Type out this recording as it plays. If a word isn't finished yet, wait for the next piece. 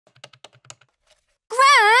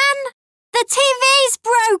Gran! The TV's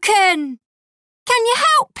broken! Can you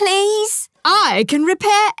help, please? I can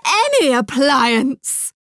repair any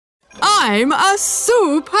appliance. I'm a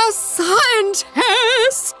super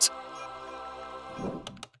scientist!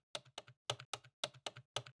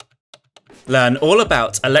 Learn all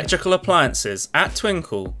about electrical appliances at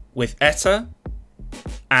Twinkl with Etta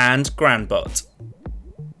and Granbot.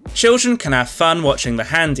 Children can have fun watching the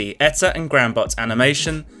handy Etta and Granbot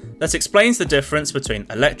animation that explains the difference between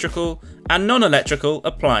electrical and non-electrical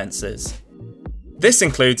appliances. This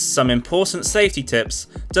includes some important safety tips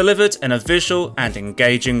delivered in a visual and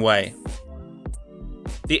engaging way.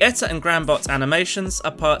 The Etta and Granbot animations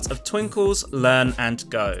are part of Twinkl's Learn and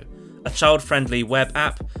Go, a child-friendly web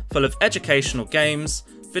app full of educational games,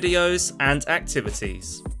 videos and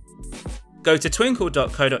activities. Go to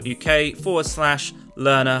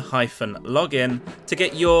twinkl.co.uk/learner-login to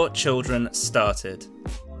get your children started.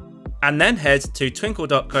 And then head to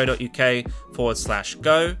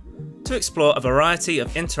twinkl.co.uk/go to explore a variety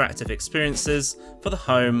of interactive experiences for the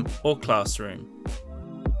home or classroom.